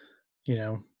offhand. You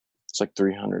know, It's like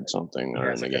 300 something yeah, are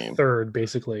in it's the like a game. third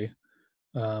basically,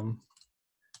 um,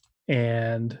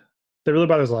 and that really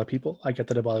bothers a lot of people. I get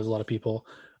that it bothers a lot of people.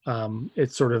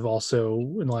 It's sort of also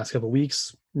in the last couple of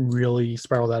weeks really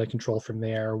spiraled out of control from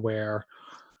there, where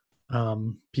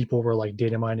people were like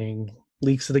data mining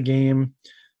leaks of the game,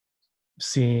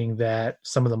 seeing that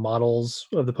some of the models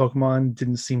of the Pokemon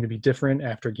didn't seem to be different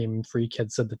after Game Freak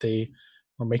had said that they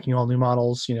were making all new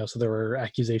models. You know, so there were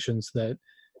accusations that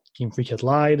Game Freak had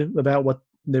lied about what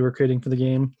they were creating for the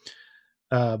game,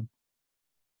 uh,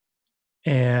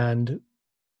 and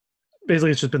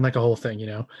basically it's just been like a whole thing, you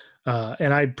know.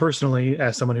 And I personally,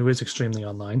 as someone who is extremely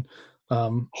online,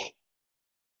 um,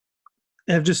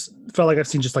 have just felt like I've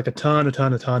seen just like a ton of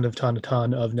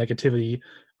negativity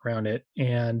around it.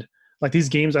 And like these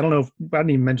games, I don't know if I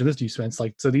didn't even mention this to you, Spence.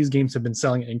 Like, so these games have been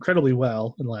selling incredibly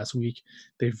well in the last week.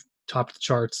 They've topped the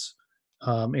charts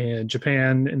in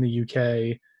Japan, in the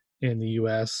UK, in the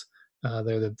US.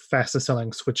 They're the fastest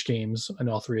selling Switch games in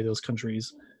all three of those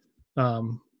countries.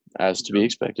 Um, As to be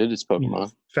expected, it's you know,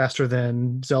 Pokemon. faster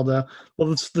than Zelda.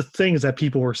 Well, it's the things that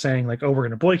people were saying, like, "Oh, we're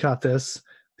going to boycott this.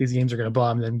 These games are going to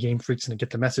bomb." And then Game Freak's going to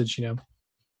get the message, you know.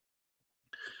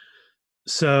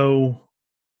 So,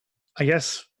 I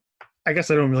guess, I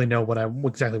don't really know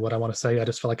exactly what I want to say. I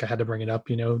just felt like I had to bring it up,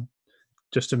 you know,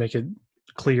 just to make it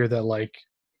clear that like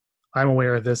I'm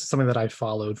aware of this. It's something that I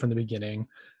followed from the beginning.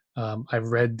 I've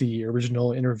read the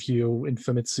original interview in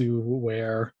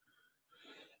Famitsu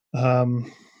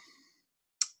um,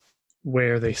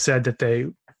 where they said that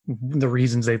the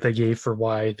reasons they gave for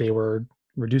why they were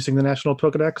reducing the national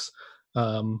Pokedex,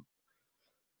 um,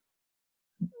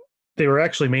 they were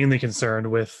actually mainly concerned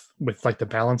with like the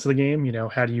balance of the game. You know,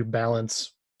 how do you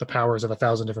balance the powers of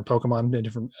 1,000 different Pokemon in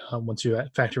different once you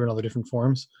factor in all the different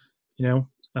forms, you know,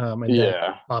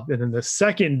 Yeah. and then the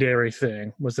secondary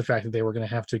thing was the fact that they were going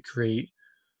to have to create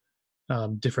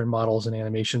different models and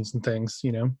animations and things,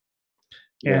 you know.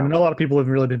 Yeah. And a lot of people have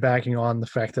really been backing on the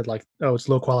fact that like, oh, it's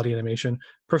low quality animation.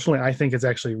 Personally, I think it's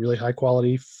actually really high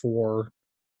quality for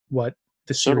what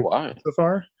the So series do I. so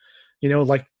far. You know,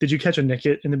 like, did you catch a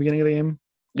Nickit in the beginning of the game?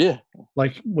 Yeah.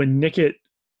 Like when Nickit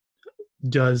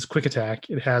does quick attack,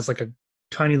 it has like a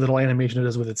tiny little animation it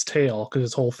does with its tail because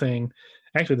its whole thing.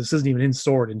 Actually, this isn't even in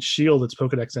Sword and Shield. Its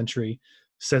Pokedex entry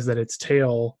says that its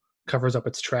tail covers up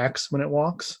its tracks when it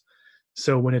walks.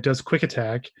 So when it does quick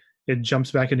attack, it jumps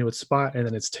back into its spot and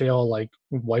then its tail like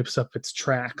wipes up its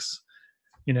tracks,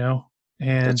 you know?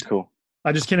 That's And cool.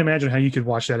 I just can't imagine how you could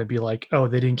watch that and be like, oh,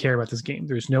 they didn't care about this game.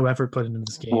 There's no effort put into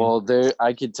this game. Well, there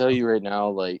I could tell you right now,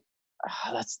 like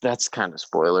that's kind of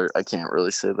spoiler. I can't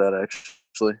really say that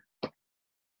actually.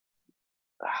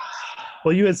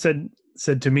 Well, you had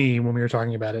said to me when we were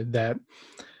talking about it that,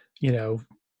 you know,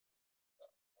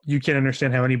 you can't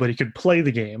understand how anybody could play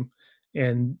the game,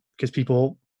 and because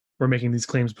people were making these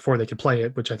claims before they could play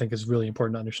it, which I think is really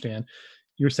important to understand.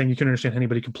 You're saying you can understand how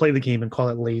anybody could play the game and call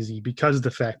it lazy because of the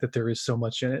fact that there is so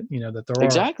much in it. You know that there are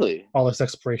Exactly. all this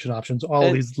exploration options, all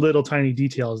And these little tiny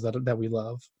details that we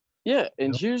love. yeah, You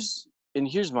know? and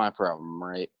here's my problem,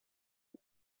 right?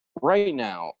 Right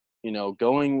now,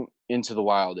 going into the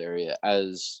wild area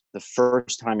as the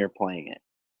first time you're playing it,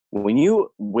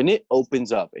 when it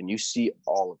opens up and you see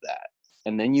all of that,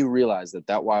 and then you realize that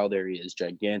that wild area is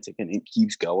gigantic and it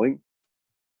keeps going,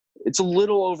 it's a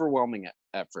little overwhelming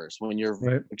at first when you're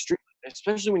Right? extreme,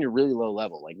 especially when you're really low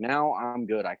level. Like now, I'm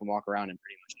good. I can walk around and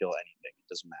pretty much kill anything. It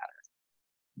doesn't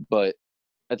matter. But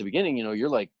at the beginning, you're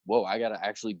like, whoa, I gotta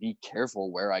actually be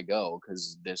careful where I go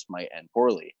because this might end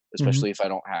poorly, Mm-hmm. especially if I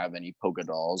don't have any Poké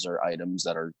Dolls or items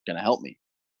that are gonna help me.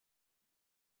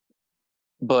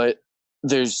 But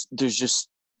there's just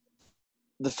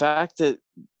the fact that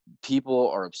people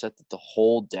are upset that the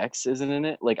whole Dex isn't in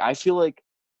it. Like I feel like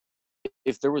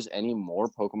if there was any more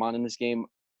Pokemon in this game,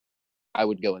 I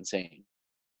would go insane.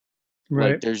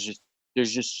 Right. Like there's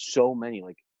just so many.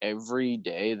 Like every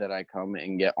day that I come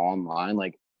and get online,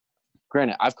 like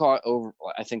granted, I've caught over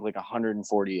I think like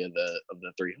 140 of the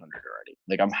 300 already.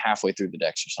 Like I'm halfway through the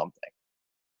decks or something.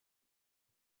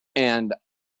 And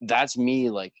that's me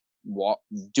like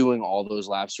doing all those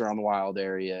laps around the wild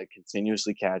area,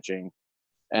 continuously catching,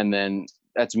 and then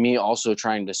that's me also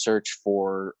trying to search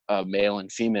for a male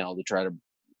and female to try to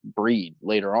breed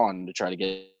later on to try to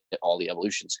get all the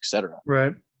evolutions, etc.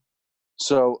 Right.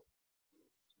 So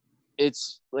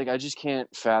it's like I just can't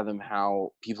fathom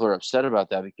how people are upset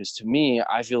about that, because to me,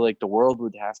 I feel like the world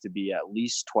would have to be at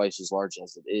least twice as large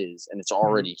as it is, and it's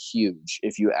already huge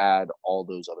if you add all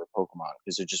those other Pokemon,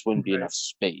 because there just wouldn't be enough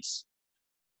space.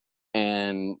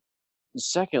 And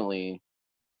secondly,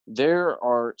 there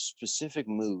are specific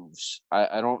moves.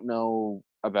 I don't know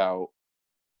about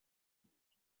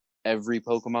every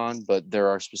Pokemon, but there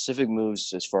are specific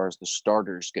moves as far as the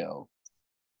starters go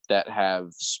that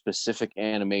have specific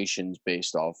animations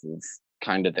based off of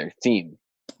kind of their theme.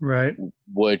 Right.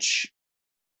 Which,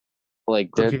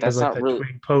 like, that's like not that really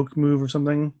twig poke move or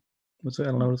something. What's it?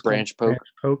 I don't know what it's branch called. poke.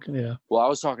 Branch poke. Yeah. Well, I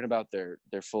was talking about their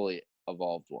fully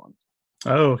evolved one.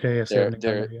 Oh, okay. Yes.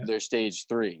 They're stage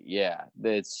 3. Yeah,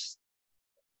 it's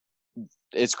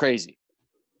crazy.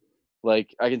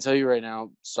 Like I can tell you right now,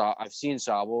 I've seen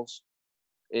Sobbles.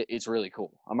 It's really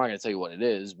cool. I'm not gonna tell you what it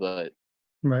is, but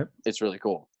right, it's really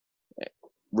cool.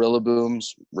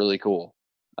 Rillaboom's really cool.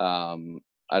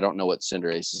 I don't know what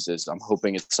Cinderace's is. I'm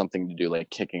hoping it's something to do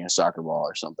like kicking a soccer ball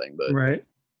or something, but right,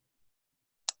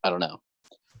 I don't know.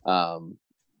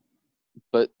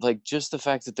 But like just the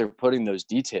fact that they're putting those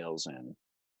details in,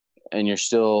 and you're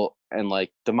still, and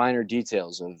like the minor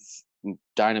details of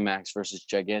Dynamax versus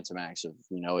Gigantamax, of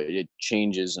it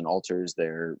changes and alters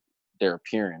their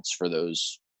appearance for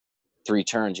those 3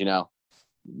 turns.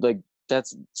 Like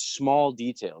that's small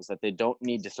details that they don't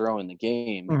need to throw in the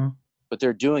game, but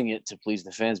they're doing it to please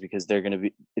the fans, because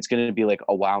it's gonna be like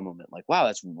a wow moment. Like, wow,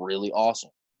 that's really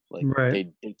awesome. Like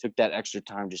they took that extra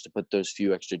time just to put those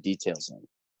few extra details in.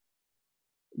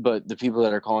 But the people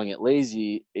that are calling it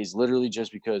lazy is literally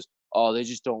just because, oh, they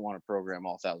just don't want to program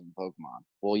all 1,000 Pokemon.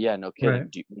 Well, yeah, no kidding.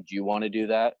 Right. Would you want to do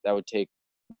that? That would take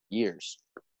years.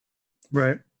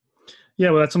 Right.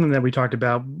 Yeah, well, that's something that we talked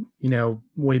about,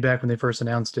 way back when they first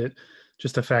announced it.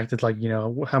 Just the fact that, like,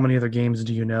 how many other games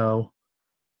do you know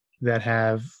that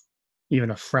have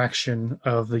even a fraction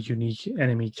of the unique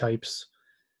enemy types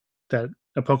that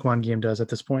a Pokemon game does at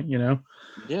this point,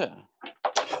 Yeah.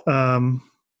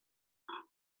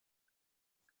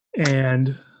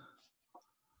 And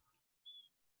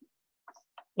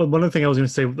well, one other thing I was going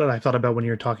to say that I thought about when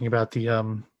you were talking about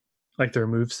the like their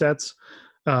move sets,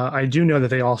 I do know that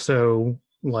they also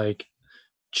like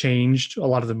changed a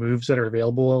lot of the moves that are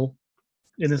available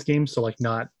in this game. So like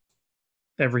not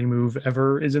every move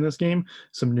ever is in this game.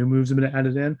 Some new moves have been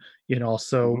added in, and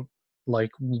also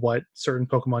like what certain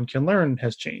Pokemon can learn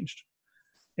has changed.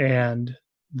 And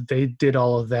they did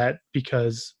all of that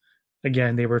because,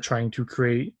 again, they were trying to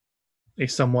create a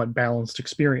somewhat balanced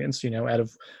experience. Out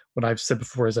of what I've said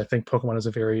before, is I think Pokemon is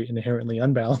a very inherently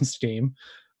unbalanced game,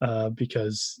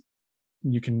 because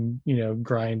you can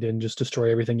grind and just destroy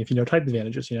everything if you know type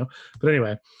advantages. But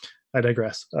anyway, I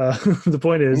digress. The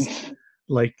point is,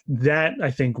 like, that I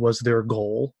think was their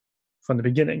goal from the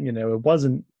beginning. It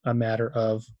wasn't a matter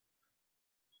of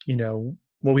well,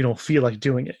 we don't feel like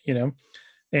doing it.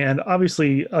 And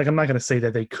obviously, like, I'm not going to say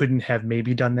that they couldn't have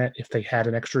maybe done that if they had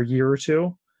an extra year or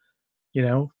two,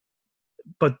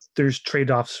 but there's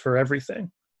trade-offs for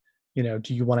everything. Do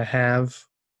you want to have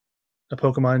a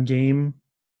Pokemon game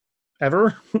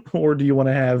ever, or do you want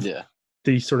to have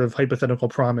the sort of hypothetical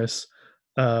promise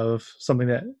of something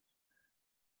that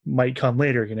might come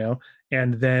later,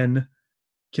 and then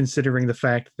considering the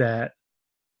fact that,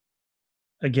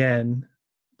 again,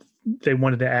 they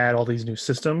wanted to add all these new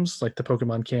systems like the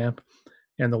Pokemon Camp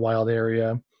and the Wild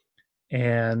Area,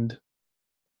 and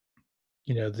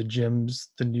the gyms,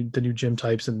 the new gym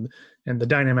types, and the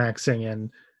Dynamaxing,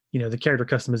 and the character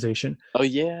customization. Oh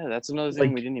yeah, that's another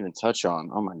thing we didn't even touch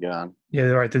on. Oh my god. Yeah,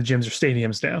 right. The gyms are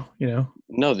stadiums now.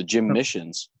 No, the gym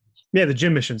missions. Yeah, the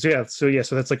gym missions. Yeah, so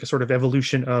that's like a sort of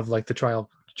evolution of like the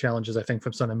trial challenges, I think,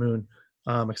 from Sun and Moon,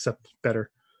 except better.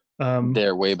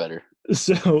 They're way better.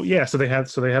 So yeah, so they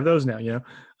have those now.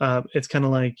 It's kind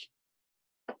of like,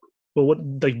 well, what,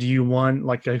 like, do you want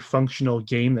like a functional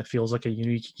game that feels like a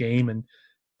unique game, and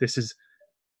this is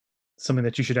something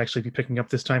that you should actually be picking up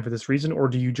this time for this reason, or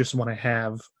do you just want to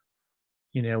have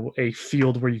a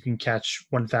field where you can catch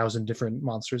 1,000 different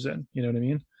monsters in? You know what I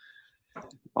mean?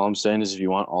 All I'm saying is if you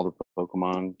want all the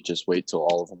Pokemon, just wait till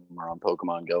all of them are on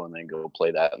Pokemon Go and then go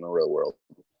play that in the real world.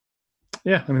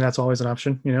 Yeah, I mean that's always an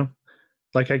option, you know.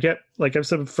 Like I've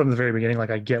said from the very beginning, like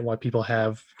I get why people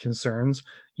have concerns.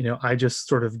 You know, I just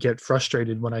sort of get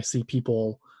frustrated when I see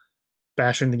people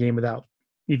bashing the game without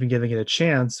even giving it a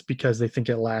chance because they think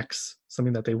it lacks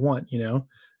something that they want, you know?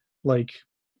 Like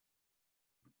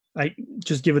I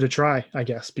just give it a try, I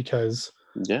guess, because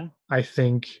Yeah. I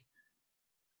think,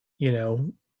 you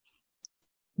know,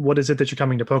 what is it that you're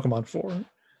coming to Pokemon for?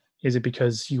 Is it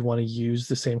because you want to use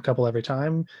the same couple every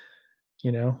time?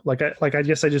 You know, I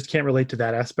guess I just can't relate to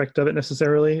that aspect of it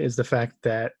necessarily, is the fact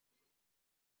that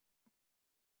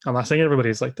I'm not saying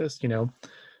everybody's like this, you know,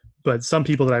 but some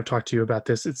people that I've talked to about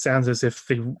this, it sounds as if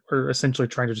they are essentially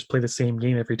trying to just play the same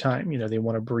game every time. You know, they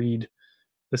want to breed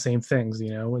the same things, you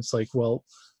know. It's like, well,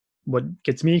 what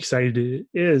gets me excited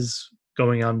is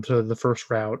going on to the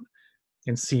first route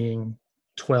and seeing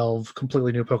 12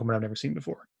 completely new Pokemon I've never seen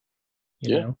before.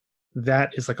 You Yeah. know,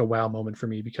 that is like a wow moment for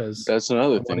me because That's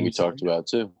another I want thing to we use something talked new, about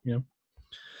too. you know.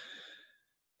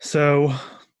 So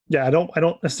yeah, I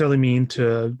don't necessarily mean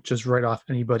to just write off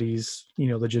anybody's, you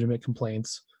know, legitimate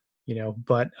complaints, you know,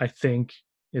 but I think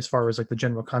as far as like the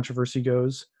general controversy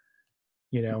goes,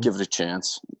 you know, Give it a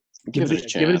chance. Give it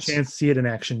a give it a chance. chance, see it in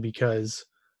action, because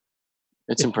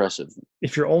It's if impressive.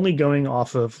 if you're only going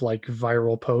off of like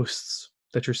viral posts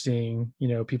that you're seeing, you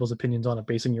know, people's opinions on it,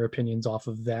 basing your opinions off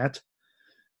of that,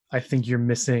 I think you're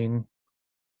missing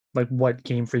like what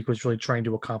Game Freak was really trying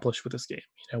to accomplish with this game,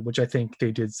 you know, which I think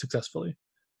they did successfully.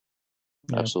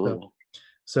 You know, Absolutely.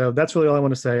 so that's really all I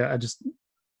want to say. I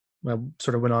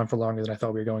sort of went on for longer than I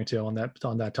thought we were going to on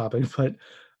that topic, but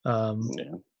um,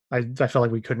 Yeah. I felt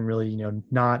like we couldn't really, you know,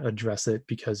 not address it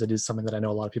because it is something that I know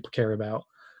a lot of people care about,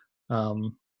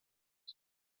 um,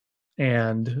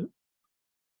 and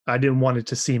I didn't want it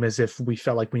to seem as if we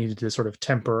felt like we needed to sort of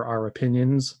temper our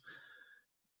opinions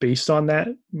based on that,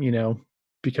 you know,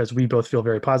 because we both feel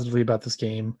very positively about this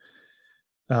game,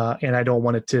 and I don't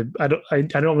want it to. I don't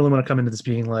really want to come into this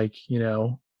being like, you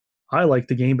know, I like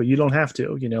the game, but you don't have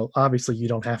to. You know, obviously you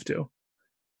don't have to,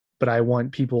 but I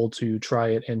want people to try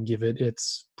it and give it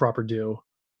its proper due,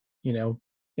 you know,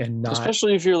 and not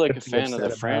Especially if you're like a be fan of the upset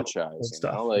about franchise, old you know,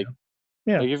 stuff. You know?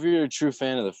 Yeah, like if you're a true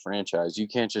fan of the franchise, you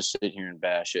can't just sit here and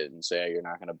bash it and say you're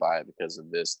not going to buy it because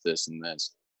of this, this, and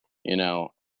this. You know,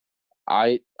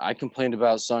 I complained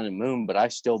about Sun and Moon, but I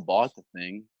still bought the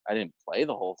thing. I didn't play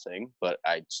the whole thing, but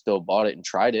I still bought it and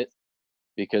tried it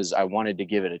because I wanted to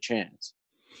give it a chance.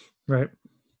 right.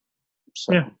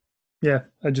 Yeah, So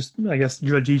yeah. I guess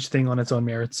judge each thing on its own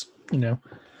merits. You know.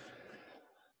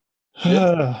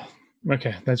 yeah,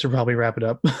 Okay, that should probably wrap it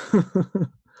up.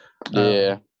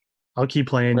 yeah, I'll keep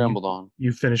playing. rambled on.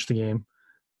 You finish the game.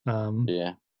 Um,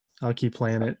 Yeah, I'll keep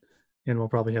playing it, and we'll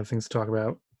probably have things to talk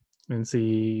about and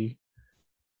see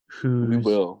we whose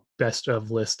will. best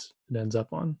of list it ends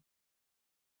up on.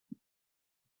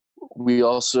 We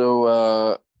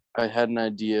also, I had an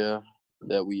idea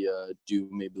that we do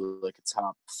maybe like a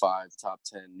top 5, top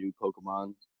 10 new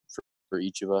Pokemon for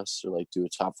each of us, or like do a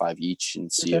top 5 each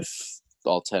and see Okay. if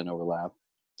all 10 overlap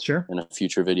Sure, in a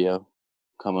future video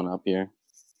coming up here.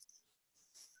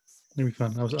 it'll be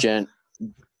fun.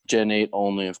 Gen 8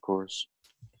 only, of course.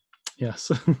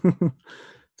 Yes,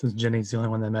 since Jenny's the only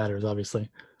one that matters, obviously.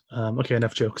 Okay,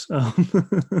 enough jokes.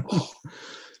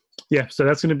 Yeah, so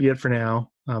that's going to be it for now.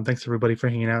 Thanks everybody for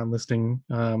hanging out and listening.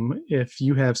 If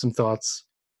you have some thoughts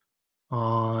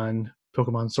on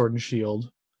Pokemon Sword and Shield,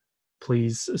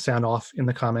 please sound off in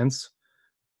the comments.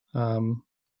 Um,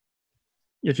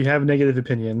 if you have negative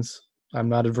opinions, I'm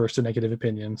not adverse to negative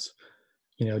opinions.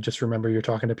 You know, just remember you're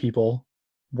talking to people.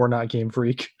 We're not Game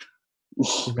Freak.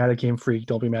 Be mad at Game Freak.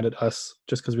 Don't be mad at us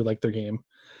just because we like their game.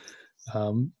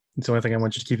 It's the only thing I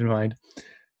want you to keep in mind.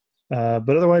 But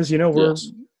otherwise, you know, Yes,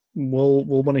 we'll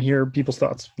want to hear people's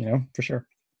thoughts. You know, for sure.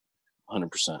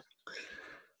 100%.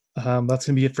 That's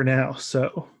gonna be it for now.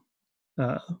 So,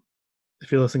 uh,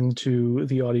 if you're listening to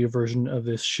the audio version of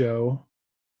this show,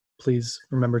 please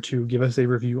remember to give us a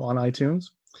review on iTunes.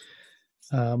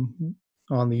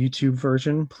 On the YouTube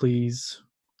version, please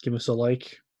give us a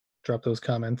like, drop those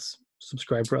comments,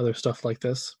 subscribe for other stuff like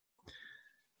this.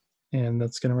 And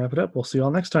that's going to wrap it up. We'll see you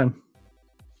all next time.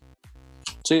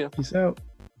 See ya. Peace out.